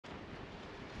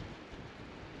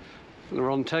The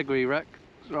Rontegui wreck,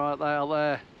 it's right out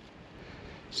there.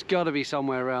 It's got to be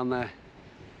somewhere around there.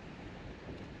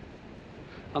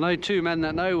 I know two men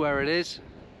that know where it is.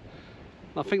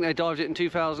 I think they dived it in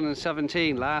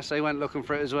 2017 last. They went looking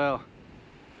for it as well.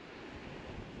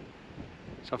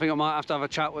 So I think I might have to have a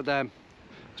chat with them.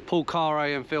 It's Paul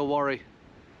Carre and Phil Warry.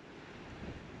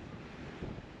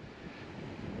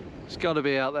 It's got to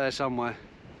be out there somewhere,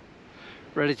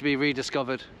 ready to be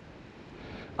rediscovered.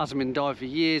 Hasn't been dived for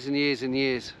years and years and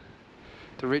years.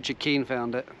 The Richard Keane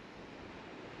found it.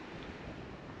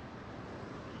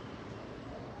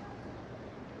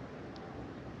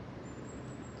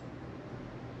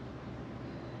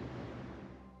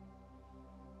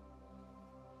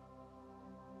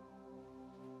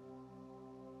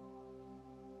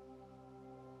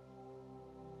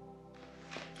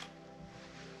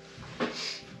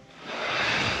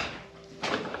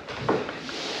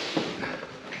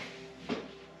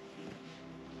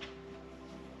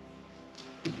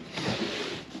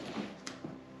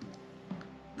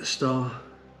 The Star,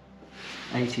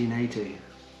 1880.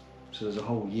 So there's a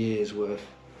whole year's worth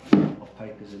of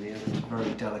papers in here. It's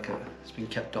very delicate. It's been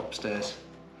kept upstairs.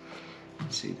 You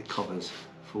can see the covers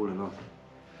falling off.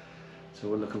 So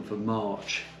we're looking for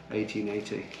March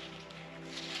 1880.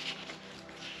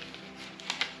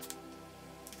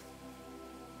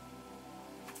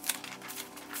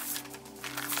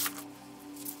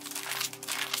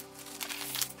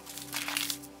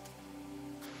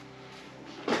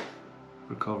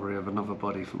 Recovery of another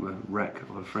body from a wreck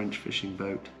of a French fishing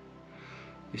boat.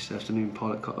 This afternoon,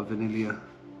 pilot cutter Vanilla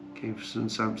came from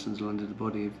St Sampson's, landed the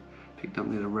body picked up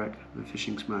near the wreck of the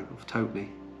fishing smack off Totney.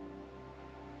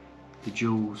 The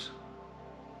jewels.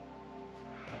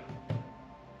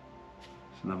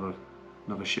 It's another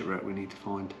shipwreck we need to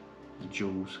find. The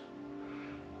jewels.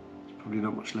 There's probably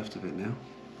not much left of it now.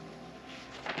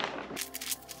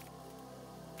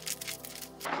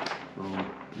 Oh,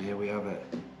 and here we have it.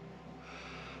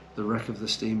 The wreck of the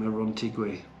steamer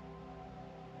Rontegui.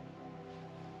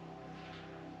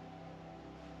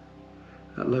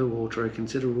 At low water, a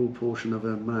considerable portion of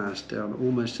her mast down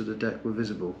almost to the deck were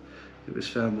visible. It was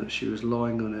found that she was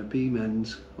lying on her beam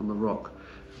ends on the rock,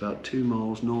 about 2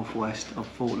 miles northwest of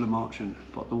Fort Le Marchand,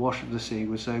 but the wash of the sea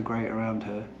was so great around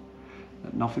her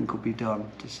that nothing could be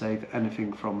done to save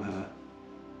anything from her.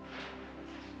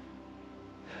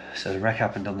 So the wreck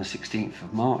happened on the 16th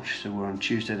of March, so we're on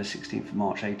Tuesday the 16th of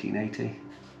March 1880.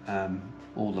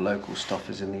 All the local stuff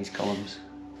is in these columns,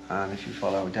 and if you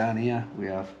follow down here we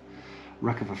have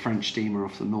wreck of a French steamer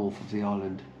off the north of the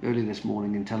island. Early this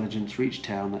morning, intelligence reached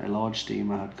town that a large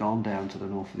steamer had gone down to the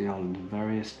north of the island, and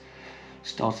various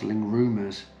startling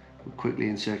rumours were quickly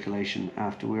in circulation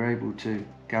after we were able to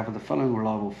gather the following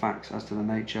reliable facts as to the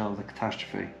nature of the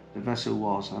catastrophe. The vessel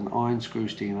was an iron screw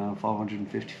steamer,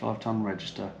 555-ton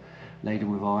register,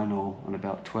 laden with iron ore and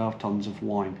about 12 tons of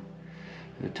wine,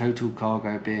 the total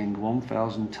cargo being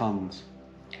 1,000 tons.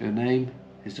 Her name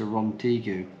is the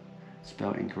Rontegui,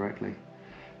 spelled incorrectly,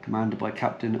 commanded by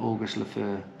Captain Auguste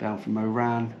Lefeur, bound from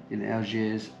Oran in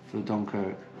Algiers for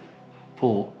Dunkirk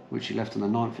port, which she left on the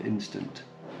 9th instant,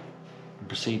 and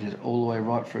proceeded all the way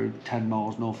right through 10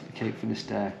 miles north of the Cape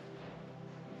Finisterre.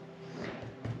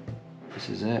 This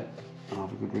is it. I'll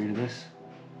have a good read of this.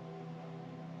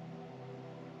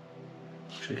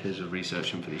 Trick of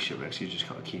researching for these shipwrecks, you just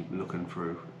got to keep looking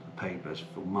through the papers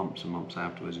for months and months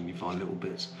afterwards, and you find little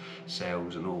bits,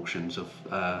 sales and auctions of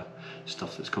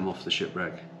stuff that's come off the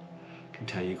shipwreck. Can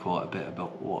tell you quite a bit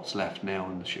about what's left now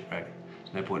in the shipwreck.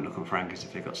 There's no point looking for anchors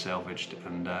if they got salvaged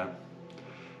and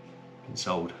been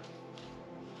sold.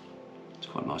 It's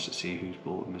quite nice to see who's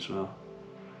bought them as well.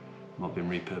 Might have been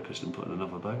repurposed and put in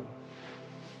another boat.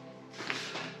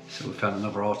 So we found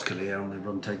another article here on the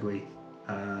Rontegui.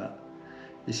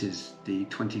 This is the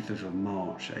 25th of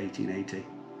March 1880.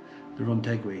 The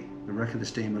Rontegui, the wreck of the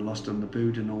steamer lost on the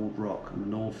Boudinot Rock on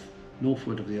the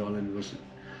northward of the island, was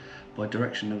by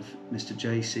direction of Mr.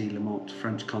 J.C. Lamont,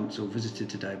 French consul, visited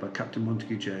today by Captain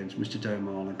Montague Jones, Mr.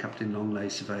 Domal and Captain Longley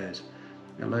surveyors.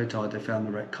 At low tide they found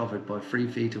the wreck covered by 3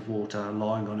 feet of water,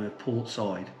 lying on her port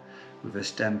side with her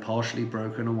stem partially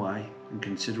broken away and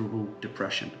considerable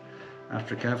depression.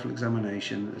 After a careful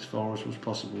examination, as far as was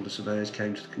possible, the surveyors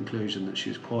came to the conclusion that she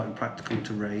was quite impractical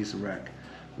to raise the wreck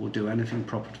or do anything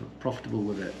profitable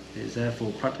with it. It is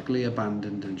therefore practically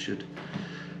abandoned, and should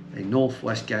a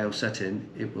northwest gale set in,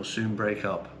 it will soon break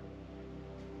up.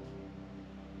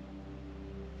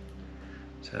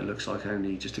 So it looks like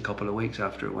only just a couple of weeks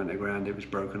after it went aground, it was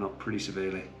broken up pretty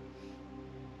severely.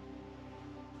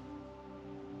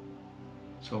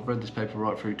 So I've read this paper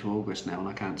right through to August now, and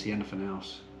I can't see anything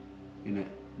else in it.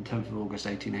 10th of August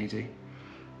 1880,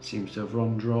 seems to have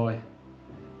run dry.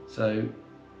 So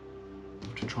we'll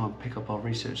have to try and pick up our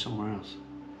research somewhere else.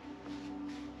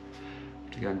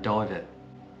 To go and dive it.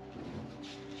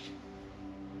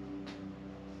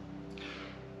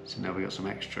 So now we've got some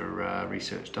extra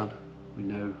research done. We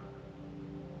know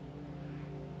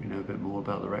a bit more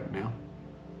about the wreck now.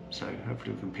 So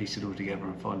hopefully we can piece it all together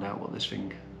and find out what this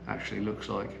thing actually looks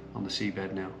like on the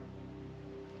seabed now.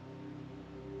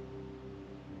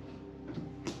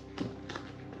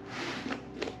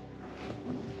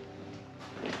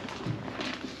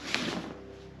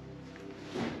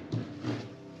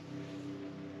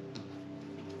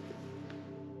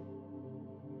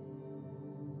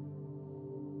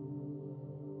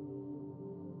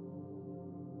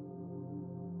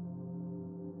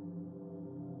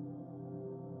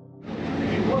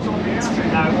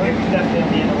 No, it was definitely in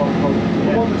the inner one.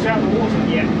 The one that's out of the water?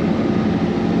 Yeah.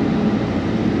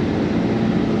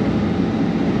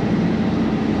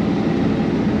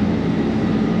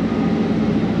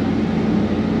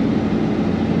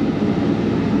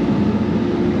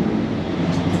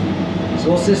 So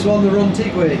what's this one, the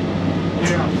Rontegui?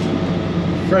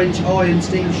 Yeah. French iron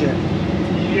steamship?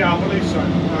 Yeah, I believe so.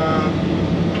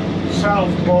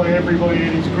 Salved by everybody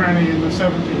and his granny in the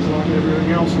 70s like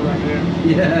everything else around here.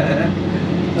 Yeah,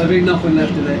 there'll be nothing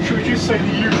left of it. Should we just say the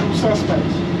usual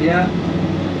suspects? Yeah.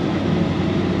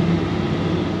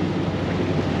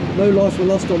 No lives were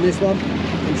lost on this one.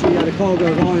 I'm sure you had a cargo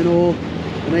of iron ore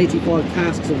and 85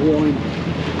 casks of wine.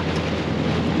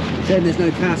 Shame there's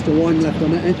no cask of wine left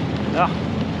on it, eh? Oh.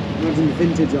 Imagine the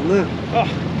vintage on that.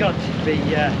 Oh, God, it'd be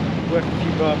worth a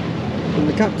few bob. And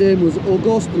the captain was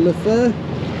Auguste Lefeur,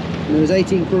 and there was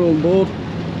 18 crew on board.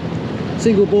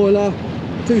 Single boiler,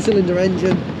 2-cylinder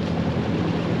engine.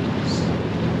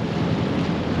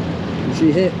 And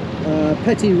she hit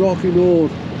Petit Rock and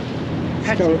Ord.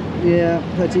 Yeah,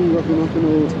 Petit Rock and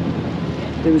Ord.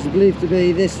 It was believed to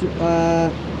be this,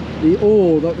 the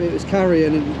ore that it was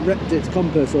carrying and wrecked its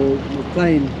compass, or was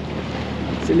playing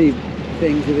silly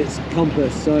things with its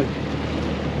compass. So,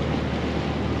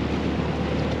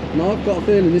 and I've got a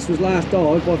feeling this was last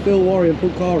dive by Phil Warry and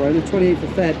Carre on the 28th of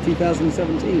Feb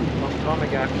 2017. Long time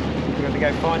ago. We're going to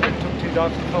go find it. Took 2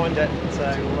 dives to find it, so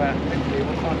hopefully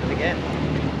we'll find it again.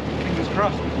 Fingers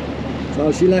crossed.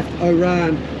 So she left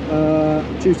Oran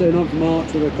Tuesday 9th of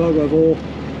March with a cargo of ore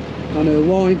and her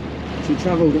wine. She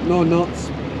travelled at 9 knots,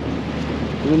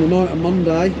 and on the night of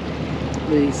Monday,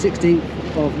 the 16th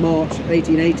of March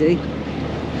 1880,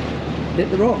 hit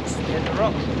the rocks. Hit the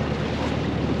rocks.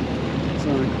 So,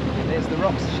 And there's the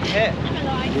rocks she hit.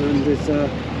 and it's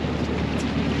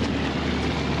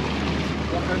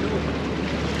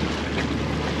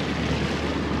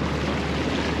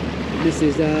this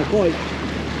is quite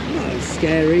not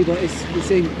scary, but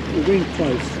we're getting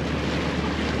close,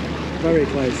 very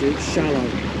close. It's shallow,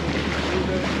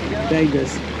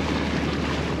 dangerous.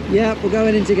 Yeah, we're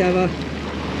going in together,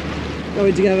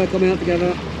 coming out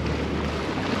together.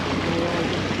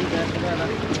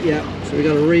 Yeah, so we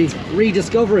got to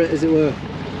rediscover it, as it were.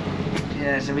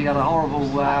 Yeah, so we got a horrible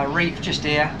reef just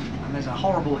here, and there's a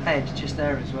horrible head just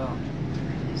there as well.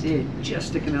 See it just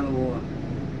sticking out of the water.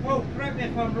 Well, correct me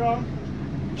if I'm wrong,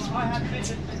 but I had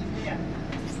visions in here.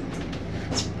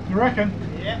 You reckon?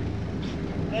 Yeah.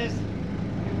 There's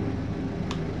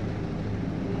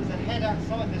a head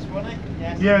outside this one, eh?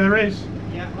 Yes. Yeah, there is.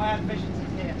 Yeah, I had visions in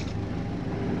here.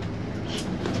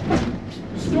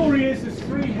 The story is there's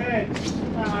 3 heads,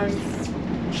 and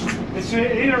it's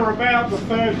in or about the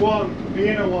 3rd one, the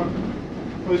inner one.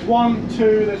 There's 1,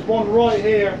 2, there's one right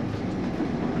here.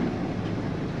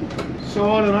 So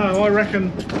I don't know, I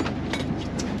reckon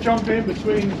jump in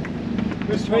between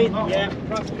this one and that Yeah, one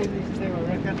cross between these 2, I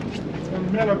reckon.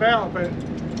 and mill about a bit.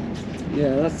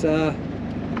 Yeah, that's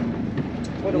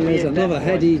What are yeah, we there's in another depth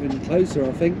head wise? even closer,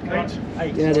 I think. 8.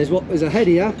 8. Yeah, there's a head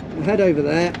here, a head over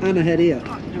there, and a head here,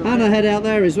 and a head out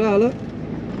there as well. Look,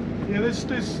 Yeah, there's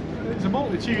a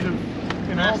multitude of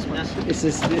enhancements.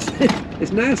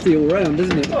 it's nasty all round,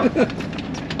 isn't it?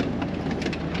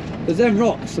 There's them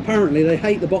rocks. Apparently, they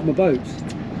hate the bottom of boats.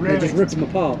 Really? They just rip them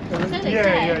apart.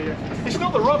 Yeah. It's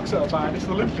not the rocks that are bad, it's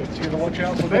the limpets you got to watch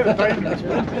out for. They're the dangerous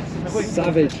ones.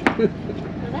 Savage.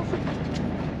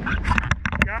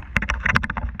 Yeah.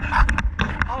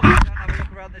 I'll go and have a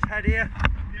look around this head here.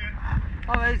 Yeah.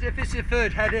 Oh, if it's your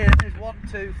 3rd head here, there's 1,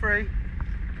 2, 3.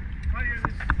 Oh, yeah,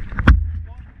 there's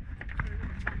 1, 2,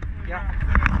 3, Yeah.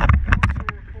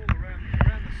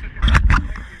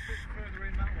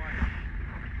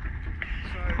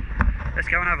 Let's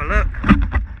go and have a look.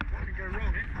 What can go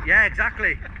wrong, eh? Yeah,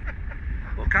 exactly.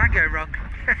 What can't go wrong?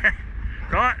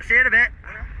 Right, see you in a bit.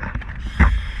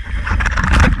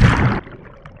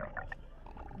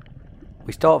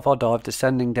 We start off our dive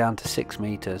descending down to 6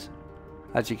 meters.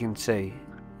 As you can see,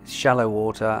 it's shallow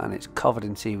water and it's covered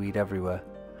in seaweed everywhere.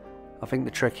 I think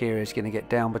the trick here is going to get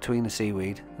down between the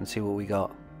seaweed and see what we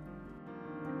got.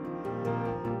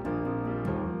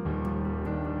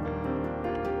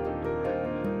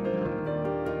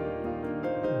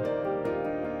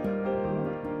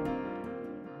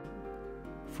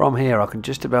 From here I can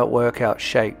just about work out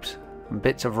shapes and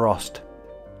bits of rust.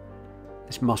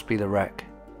 This must be the wreck.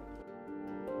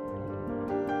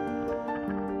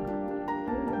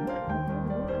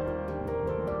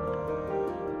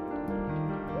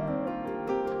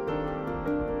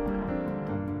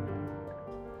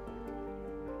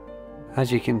 As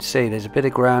you can see, there's a bit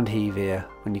of ground heave here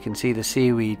when you can see the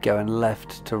seaweed going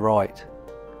left to right.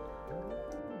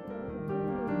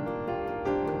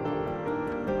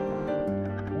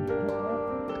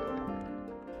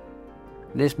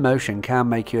 This motion can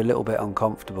make you a little bit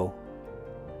uncomfortable.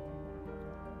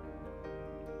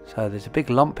 So there's a big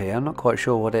lump here, I'm not quite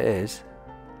sure what it is.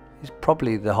 It's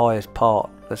probably the highest part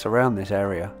that's around this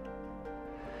area.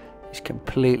 It's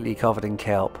completely covered in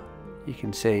kelp. You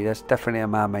can see that's definitely a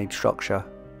man-made structure.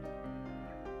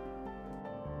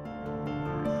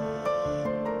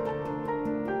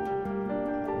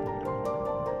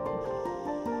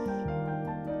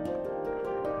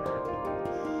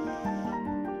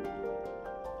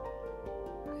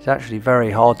 It's actually very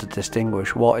hard to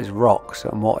distinguish what is rocks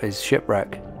and what is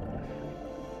shipwreck.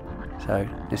 So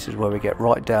this is where we get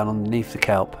right down underneath the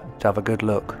kelp to have a good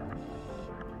look.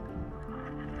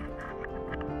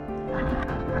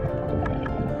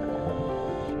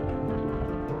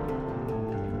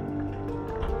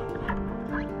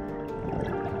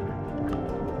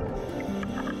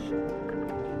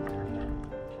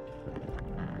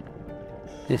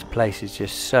 This place is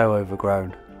just so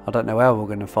overgrown. I don't know how we're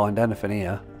going to find anything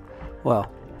here.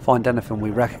 Well, find anything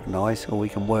we recognise or we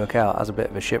can work out as a bit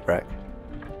of a shipwreck.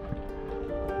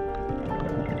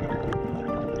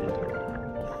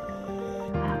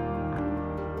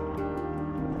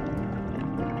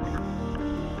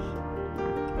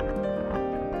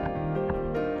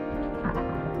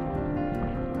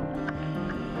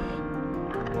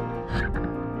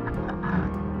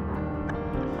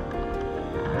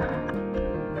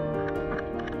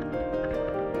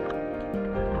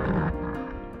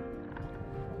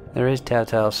 There is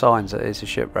telltale signs that it's a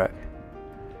shipwreck.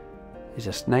 There's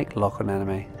a snake lock on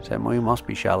enemy, so we must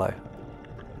be shallow.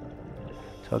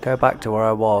 So I'll go back to where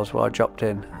I was, where I dropped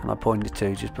in and I pointed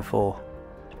to just before.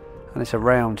 And it's a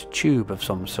round tube of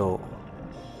some sort.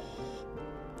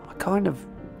 I kind of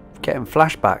getting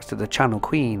flashbacks to the Channel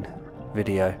Queen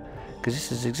video, because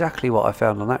this is exactly what I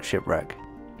found on that shipwreck.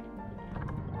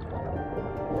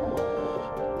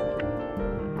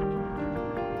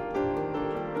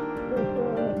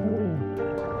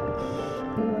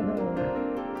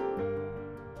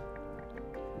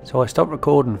 So I stopped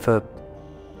recording for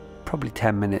probably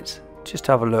 10 minutes, just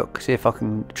to have a look, see if I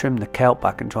can trim the kelp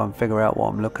back and try and figure out what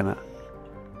I'm looking at.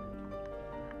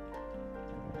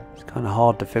 It's kind of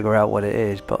hard to figure out what it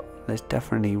is, but there's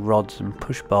definitely rods and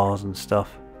push bars and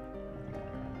stuff.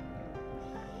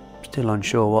 I'm still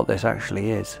unsure what this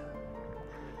actually is.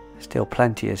 There's still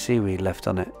plenty of seaweed left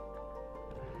on it.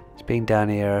 It's been down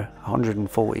here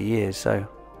 140 years, so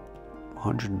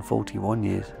 141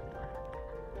 years.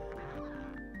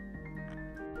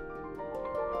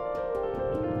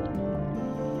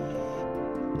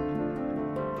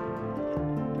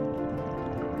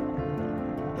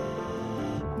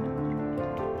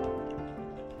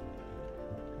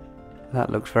 That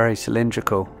looks very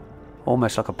cylindrical,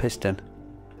 almost like a piston.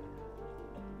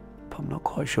 But I'm not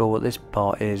quite sure what this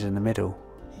part is in the middle.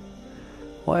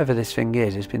 Whatever this thing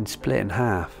is, it's been split in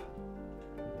half.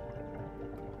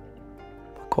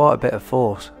 Quite a bit of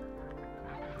force.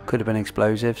 Could have been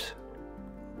explosives,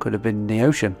 could have been the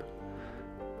ocean.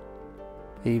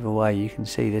 Either way, you can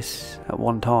see this at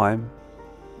one time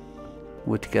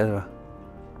wood together.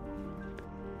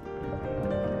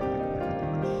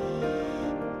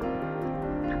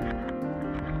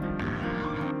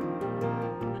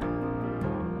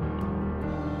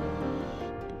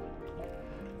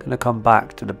 Going to come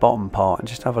back to the bottom part and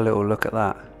just have a little look at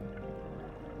that.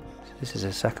 So this is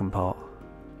the second part.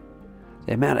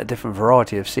 The amount of different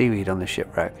variety of seaweed on the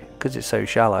shipwreck, because it's so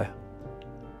shallow.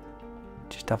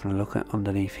 Just having a look at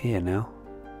underneath here now.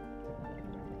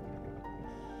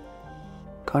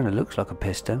 Kind of looks like a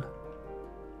piston.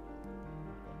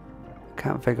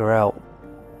 Can't figure out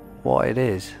what it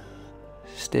is.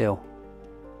 Still,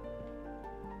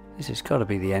 this has got to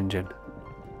be the engine.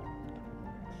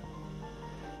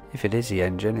 If it is the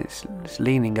engine, it's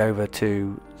leaning over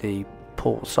to the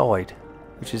port side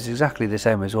which is exactly the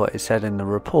same as what it said in the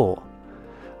report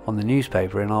on the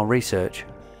newspaper in our research.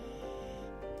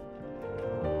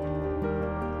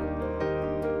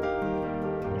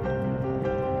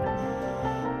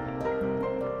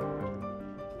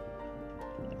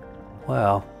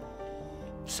 Well,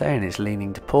 saying it's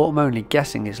leaning to port, I'm only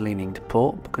guessing it's leaning to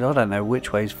port because I don't know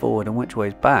which way's forward and which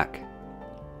way's back.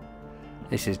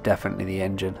 This is definitely the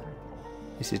engine.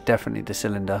 This is definitely the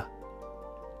cylinder.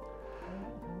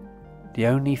 The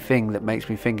only thing that makes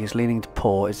me think it's leaning to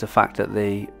port is the fact that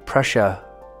the pressure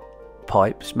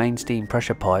pipes, main steam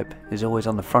pressure pipe, is always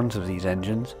on the front of these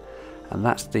engines, and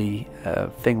that's the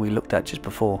thing we looked at just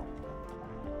before.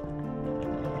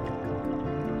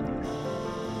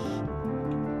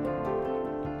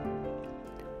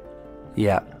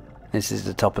 Yeah, this is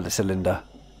the top of the cylinder.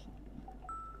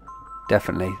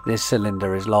 Definitely, this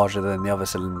cylinder is larger than the other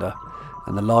cylinder,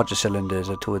 and the larger cylinders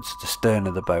are towards the stern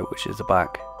of the boat, which is the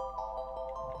back.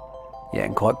 Yeah,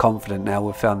 I'm quite confident now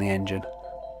we've found the engine.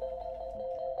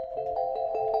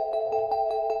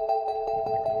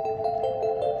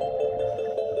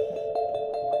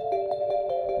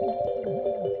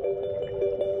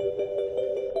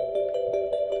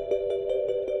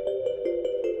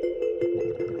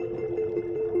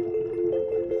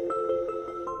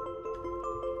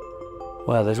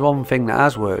 Well, there's one thing that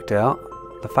has worked out.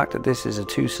 The fact that this is a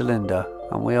 2-cylinder,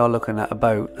 and we are looking at a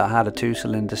boat that had a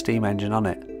 2-cylinder steam engine on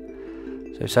it.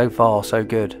 So far, so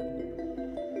good.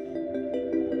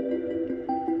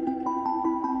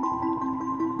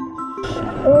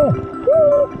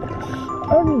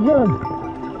 Engine!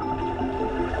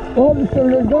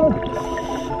 1-cylinder,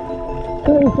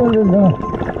 2-cylinder.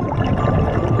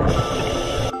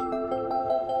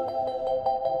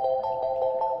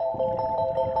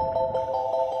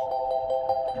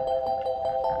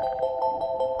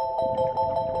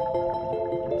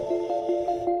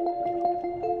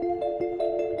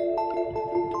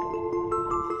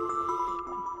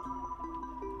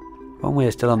 When we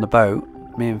were still on the boat,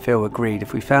 me and Phil agreed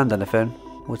if we found anything,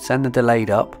 we'd send the delayed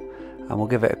up and we'll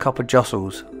give it a couple of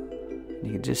jostles.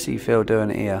 You can just see Phil doing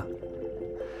it here.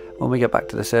 When we get back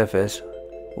to the surface,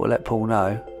 we'll let Paul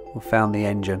know we've found the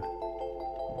engine.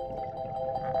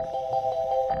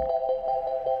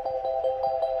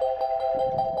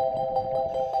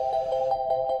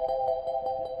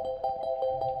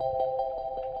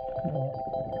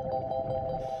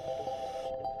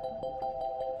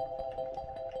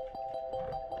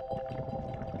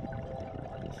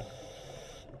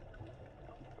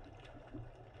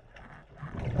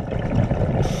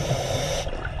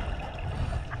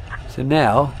 So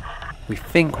now we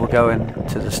think we're going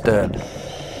to the stern.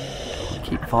 We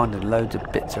keep finding loads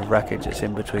of bits of wreckage that's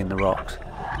in between the rocks.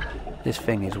 This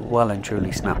thing is well and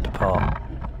truly snapped apart.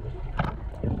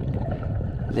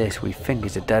 This we think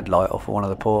is a deadlight off one of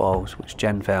the portholes which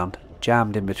Jen found,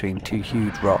 jammed in between 2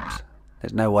 huge rocks.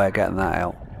 There's no way of getting that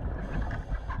out.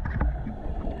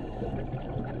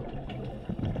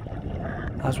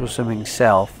 As we're swimming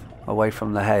south, away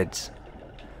from the heads,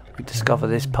 we discover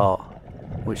this part,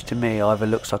 which to me either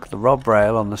looks like the rob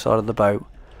rail on the side of the boat,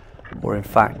 or in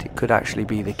fact it could actually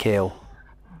be the keel.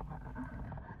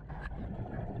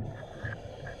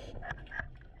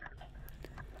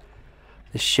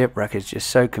 This shipwreck is just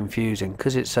so confusing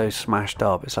because it's so smashed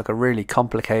up. It's like a really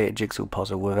complicated jigsaw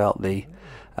puzzle without a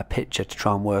picture to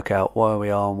try and work out where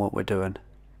we are and what we're doing.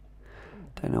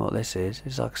 Don't know what this is.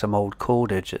 It's like some old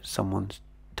cordage that someone's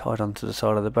tied onto the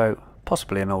side of the boat,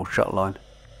 possibly an old shut line.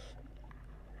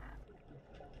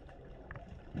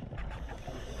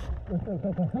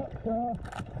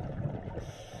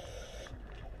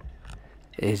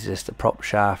 Is this the prop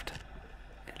shaft?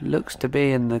 It looks to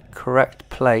be in the correct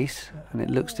place and it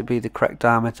looks to be the correct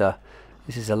diameter.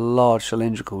 This is a large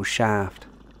cylindrical shaft.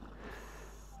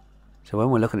 So when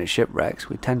we're looking at shipwrecks,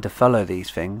 we tend to follow these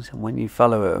things, and when you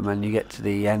follow them and you get to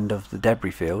the end of the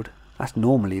debris field, that's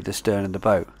normally the stern of the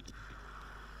boat.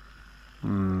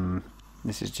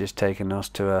 This is just taking us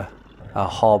to a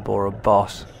hob or a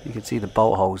boss. You can see the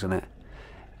bolt holes in it.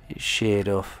 It's sheared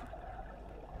off.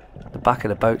 The back of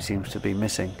the boat seems to be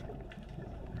missing.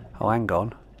 Oh, hang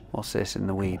on. What's this in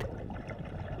the weed?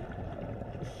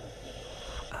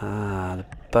 Ah, the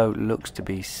boat looks to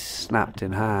be snapped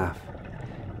in half.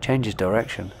 Changes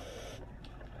direction.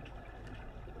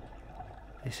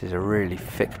 This is a really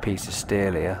thick piece of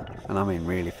steel here, and I mean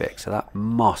really thick, so that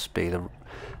must be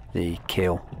the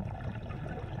keel.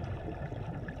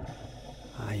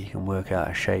 You can work out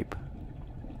a shape.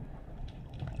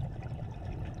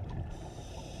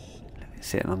 It's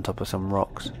sitting on top of some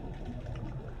rocks.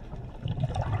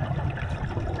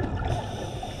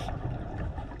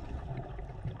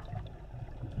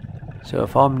 So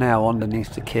if I'm now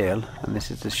underneath the keel, and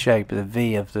this is the shape of the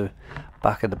V of the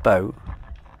back of the boat,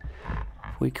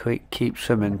 if we keep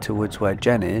swimming towards where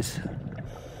Jen is,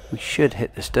 we should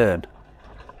hit the stern.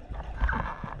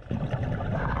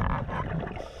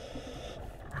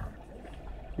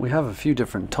 We have a few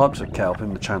different types of kelp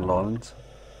in the Channel Islands.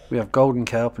 We have golden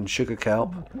kelp and sugar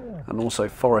kelp, and also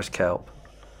forest kelp.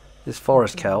 This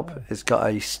forest kelp has got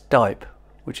a stipe,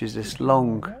 which is this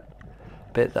long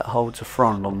bit that holds a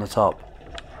frond on the top.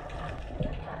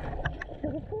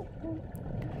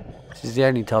 This is the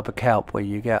only type of kelp where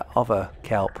you get other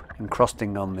kelp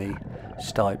encrusting on the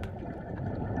stipe.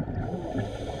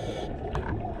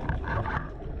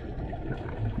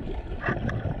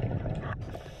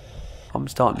 I'm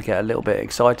starting to get a little bit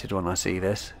excited when I see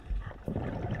this.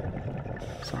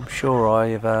 So I'm sure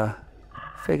I've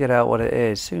figured out what it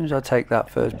is as soon as I take that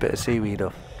first bit of seaweed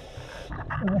off.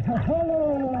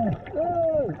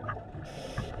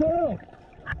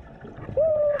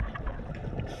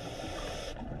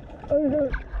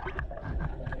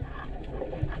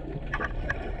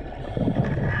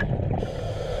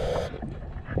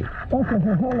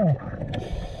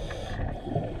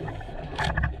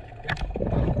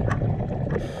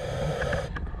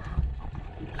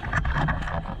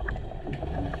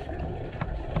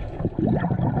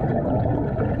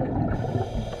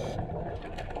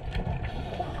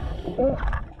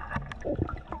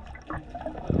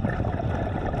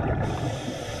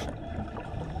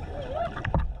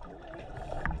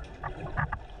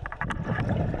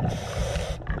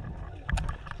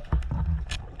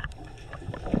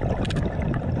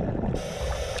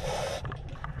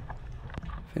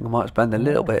 I might spend a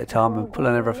little bit of time in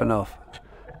pulling everything off,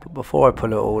 but before I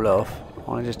pull it all off, I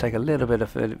want to just take a little bit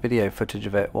of video footage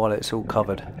of it while it's all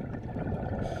covered.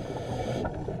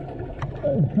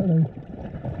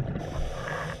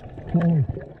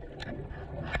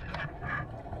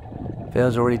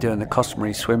 Phil's already doing the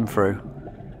customary swim through.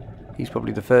 He's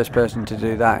probably the first person to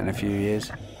do that in a few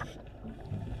years.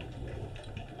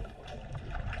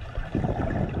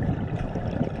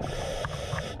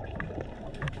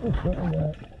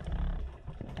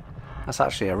 That's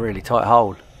actually a really tight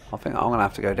hole. I think I'm going to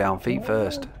have to go down feet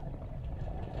first.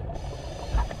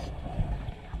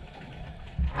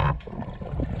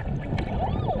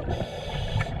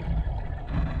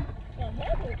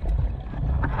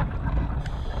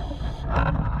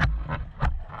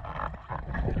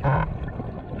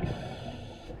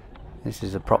 This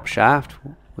is a prop shaft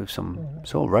with some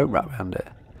sort of rope wrapped around it.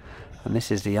 And this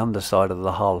is the underside of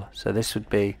the hull. So this would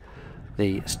be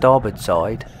the starboard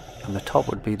side, and the top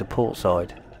would be the port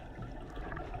side.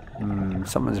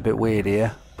 Something's a bit weird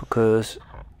here, because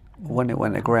when it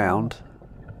went aground,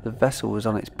 the vessel was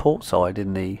on its port side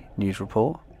in the news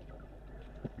report.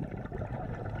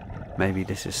 Maybe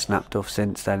this has snapped off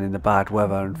since then in the bad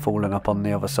weather and fallen up on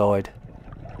the other side.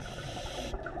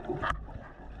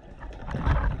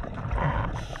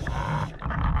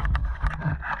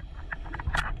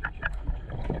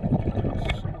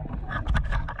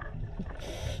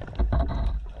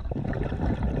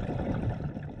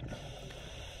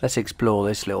 Let's explore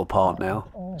this little part now.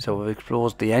 So we've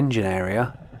explored the engine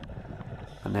area,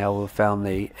 and now we've found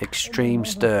the extreme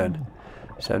stern.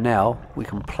 So now we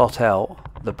can plot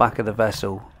out the back of the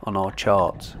vessel on our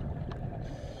charts.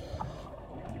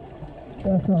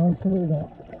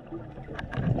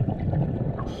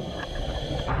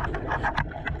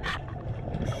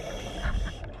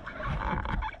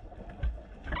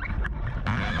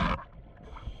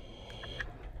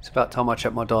 It's about time I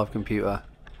check my dive computer.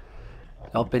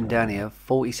 I've been down here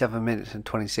 47 minutes and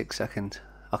 26 seconds.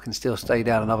 I can still stay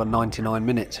down another 99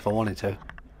 minutes if I wanted to.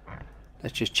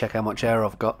 Let's just check how much air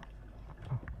I've got.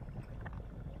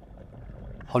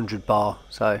 100 bar,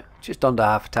 so just under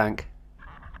half a tank.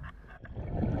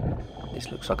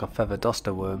 This looks like a feather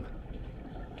duster worm.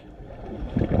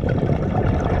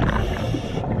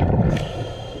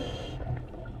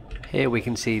 Here we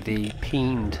can see the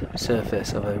peened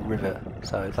surface of a river,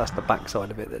 so that's the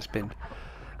backside of it that's been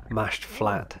mashed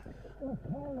flat.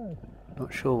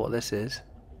 Not sure what this is,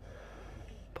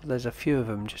 but there's a few of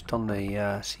them just on the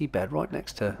seabed right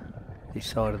next to the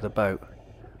side of the boat,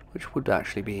 which would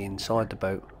actually be inside the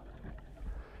boat.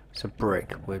 It's a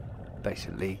brick with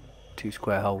basically 2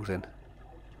 square holes in.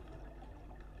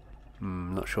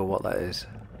 Not sure what that is.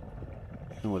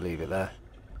 We'll leave it there.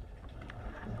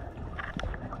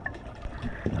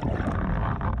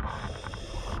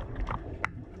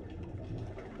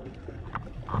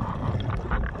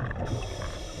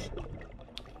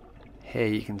 Here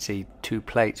you can see 2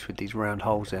 plates with these round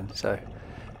holes in, so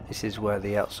this is where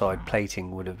the outside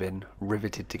plating would have been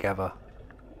riveted together.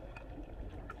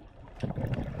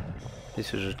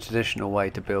 This was a traditional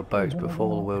way to build boats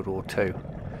before World War II,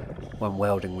 when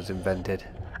welding was invented.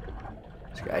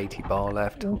 It's got 80 bar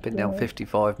left. I've been down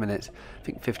 55 minutes. I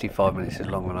think 55 minutes is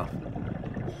long enough.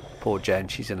 Poor Jen,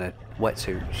 she's in a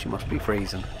wetsuit. She must be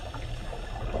freezing.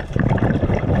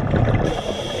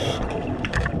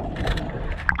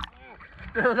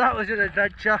 That was an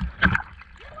adventure.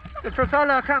 The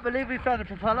propeller, I can't believe we found the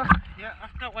propeller. Yeah,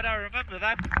 that's not what I remember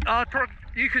that.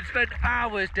 You could spend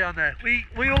hours down there. We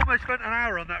almost spent an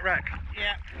hour on that wreck.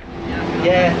 Yeah.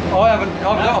 Yeah, I've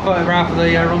got a photograph of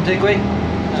the Rontegui.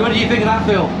 So what do you think of that,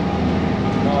 Phil?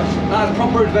 Nice. That was a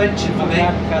proper adventure for me.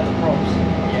 Glad we found the props.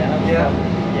 Yeah, that was fun.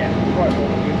 Yeah, right on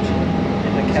the huge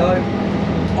in the So,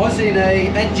 I seen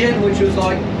a engine which was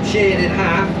like sheared in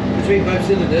half between both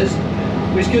cylinders,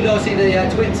 which could have seen a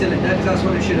twin cylinder because that's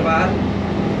what it should have had.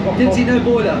 Didn't see no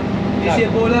boiler. Did you see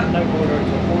a boiler? No boiler at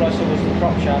all. All I saw was the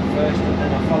prop shaft first, and then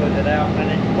I followed it out, and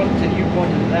it wasn't until you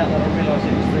pointed it out that I realised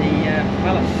it was the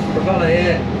propeller. Propeller,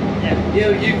 yeah. Yeah.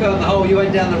 You found the hole, you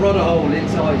went down the rudder hole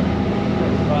inside.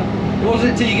 But It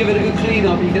wasn't until you give it a good clean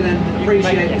up you can then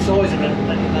appreciate the size of it.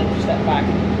 then you step back.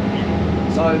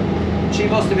 So she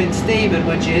must have been steaming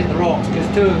when she hit the rocks because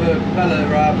two of her propeller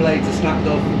blades are snapped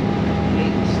off.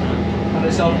 And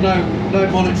it's of no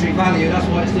monetary value, that's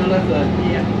why it's still left there.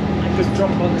 Yeah. A good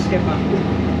drop on the skipper.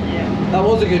 Yeah. That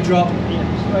was a good drop. Yeah,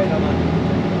 straight on that.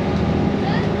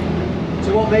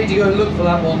 So what made you go and look for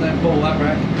that one then, Paul, that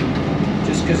wreck?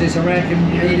 Just because it's a wreck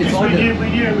and you needed to find it? We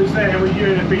knew it was there, we knew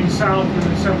it had been salvaged in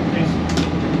the 70s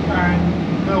and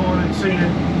no one had seen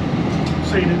it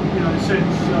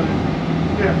since. So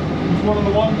yeah, it was one of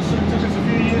the ones that took us a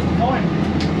few years to find.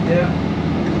 Yeah.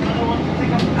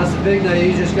 That's the thing though,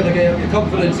 you just got to get your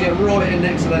confidence, get right in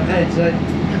next to that head. So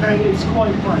it's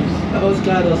quite close. I was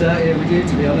glad I was out here with you,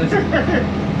 to be honest.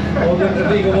 I wouldn't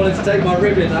have even wanted to take my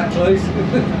ribbon that close.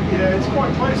 Yeah, it's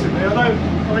quite close in there. Although,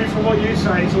 I mean, from what you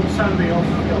say, it's all sandy off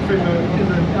in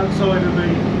the outside of the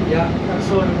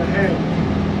outside of the head.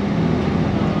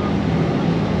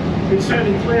 It's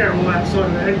certainly clear on that side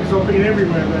of the head because I've been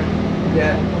everywhere there.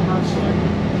 Yeah. On that side.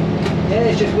 Yeah,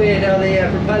 it's just weird how the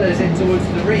propeller's in towards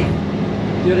the reef.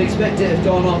 You'd expect it to have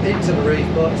gone up into the reef,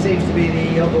 but it seems to be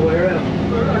the other way around.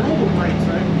 Are all the blades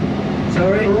there?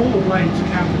 Sorry? Are all the blades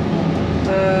accounted for?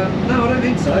 No, I don't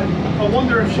think so. I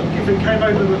wonder if it came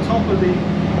over the top of the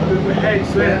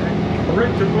heads there,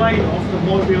 ripped the blade off that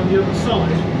might be on the other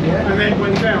side, and then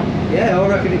went down. Yeah, I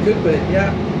reckon it could be,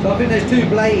 yeah. So I think there's two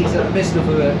blades that are missing off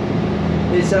of it.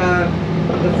 It's,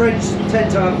 the French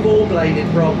tend to have 4-bladed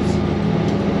props,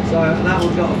 so, and that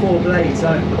one's got a 4 blade,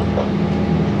 so.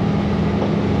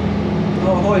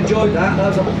 Oh, I enjoyed that. That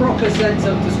was a proper sense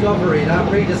of discovery,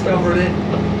 that, rediscovering it.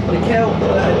 The kelp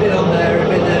that had been on there had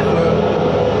been there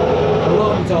for a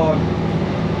long time.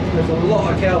 There's a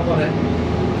lot of kelp on it.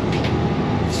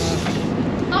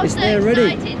 I was so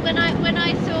excited when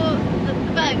I saw the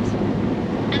boat,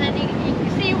 and then you can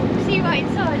see right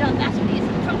inside. Oh, that's what it is, a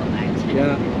proper boat.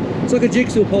 Yeah, it's like a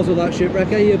jigsaw puzzle, that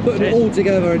shipwreck. You're putting it all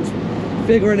together and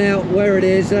figuring out where it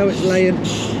is, how it's laying.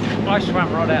 I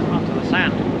swam right out onto the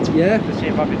sand. Yeah. To see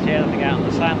if I could see anything out on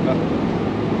the sand, but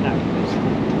no.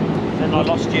 Then I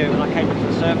lost you, and I came to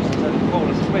the surface and said, "Paul,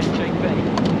 it's a Swiss GP."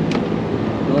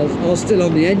 I was still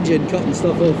on the engine, cutting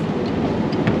stuff off.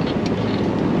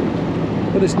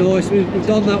 But it's nice, we've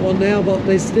done that one now, but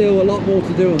there's still a lot more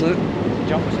to do on that.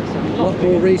 A lot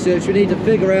more research. We need to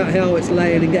figure out how it's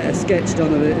laying and get a sketch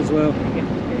done of it as well.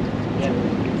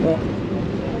 But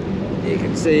you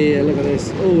can see, look at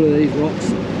this, all of these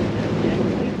rocks.